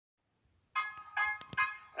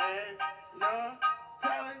Ain't no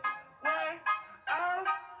telling what I'm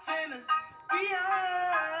finna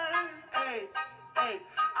beyond. Hey, hey,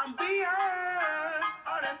 I'm beyond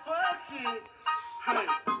all that fuck shit. Hey.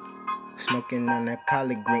 Smoking on that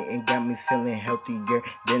collard green, it got me feeling healthier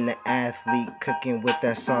than the athlete. Cooking with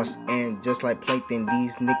that sauce, and just like plating,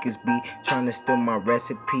 these niggas be trying to steal my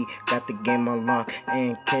recipe. Got the game on lock,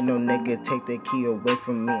 and can't no nigga take the key away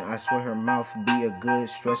from me. I swear her mouth be a good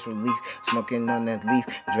stress relief. Smoking on that leaf,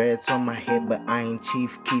 dreads on my head, but I ain't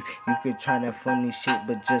Chief Keef. You could try that funny shit,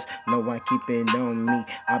 but just know I keep it on me.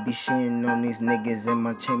 I be shitting on these niggas, and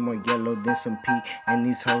my chain more yellow than some pee. And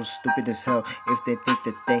these hoes stupid as hell if they think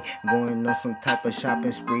that they going on some type of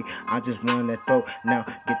shopping spree. I just wanna throw, now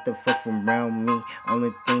get the fuck from around me.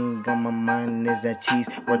 Only thing on my mind is that cheese.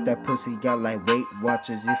 Work that pussy out like Weight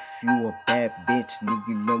Watchers. If you a bad bitch, then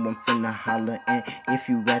you know I'm finna holler. And if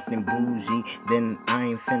you acting bougie, then I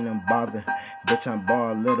ain't finna bother. Bitch, I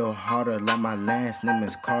ball a little harder, like my last name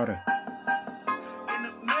is Carter. In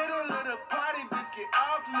the middle of the party, bitch, get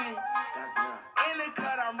off me. In the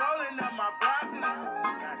cut, I'm rolling up my broccoli.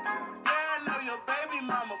 Yeah, I know your baby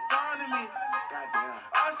mama fond of me.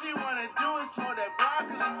 All she wanna do is smoke that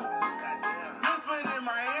broccoli. Whispered in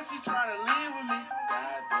my ear, she tryna leave with me.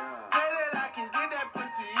 Say that I can get that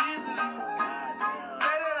pussy easily.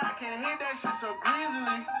 Say that I can hit that shit so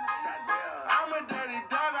greasily. I'm a dirty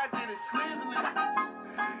dog, I did it sleazily.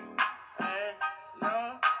 Ain't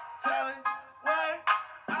no telling what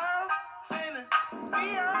I'm finna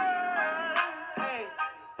beyond. Hey,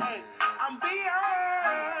 hey, I'm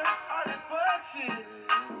beyond all that fuck shit.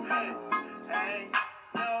 Hey, ain't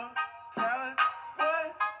no telling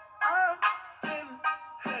what I'm finna,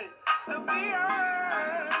 hey,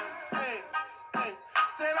 beyond. Hey, hey,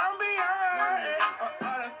 said I'm beyond, hey,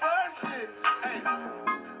 all that fuck shit. Hey,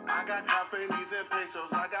 I got companies and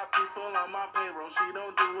pesos, I got people on my payroll. She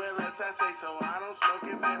don't do it unless I say so. I don't smoke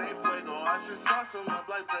if it ain't fuego. I should sauce them up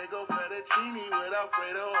like Prego, fettuccine with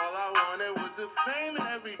Alfredo. All I wanted was the fame in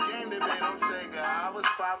every game they made on Sega. I was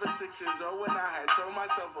 5 or 6 years old when I had told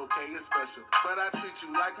myself, okay, you're special, but I treat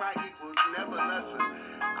you like my equals, never lesser.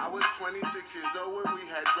 I was 26 years old when we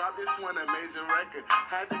had dropped this one amazing record.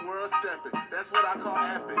 Had the world stepping, that's what I call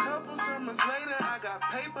epic. Couple summers later, I got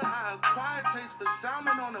paper. I acquired taste for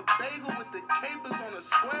salmon on a bagel with the capers on a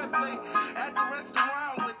square plate. At the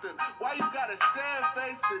restaurant with the why you gotta stare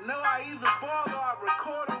face to know I either ball or I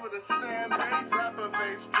record over the stand base. Rapper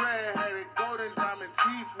face, dread-headed, golden diamond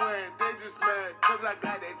teeth wearing. They just mad cause I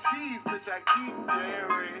got that cheese, bitch, I keep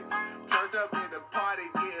daring. Turned up in the party,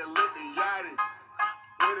 getting lit and yachted.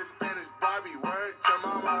 With a Spanish Barbie, word to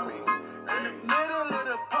my mommy. In the middle of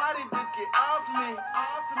the party, bitch, get off me.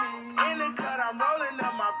 In the cut, I'm rolling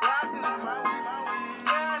up my broccoli.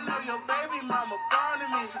 Yeah, I know your baby mama fond of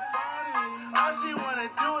me. All she wanna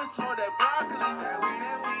do is smoke that broccoli.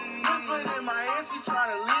 Whispered in my ear, she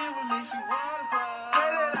tryna leave with me. Say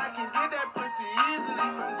that I can get that pussy easily.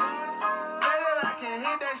 Say that I can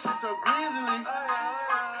hit that shit so greasily.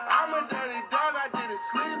 I'm a dirty dog, I did it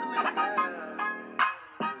sleazily.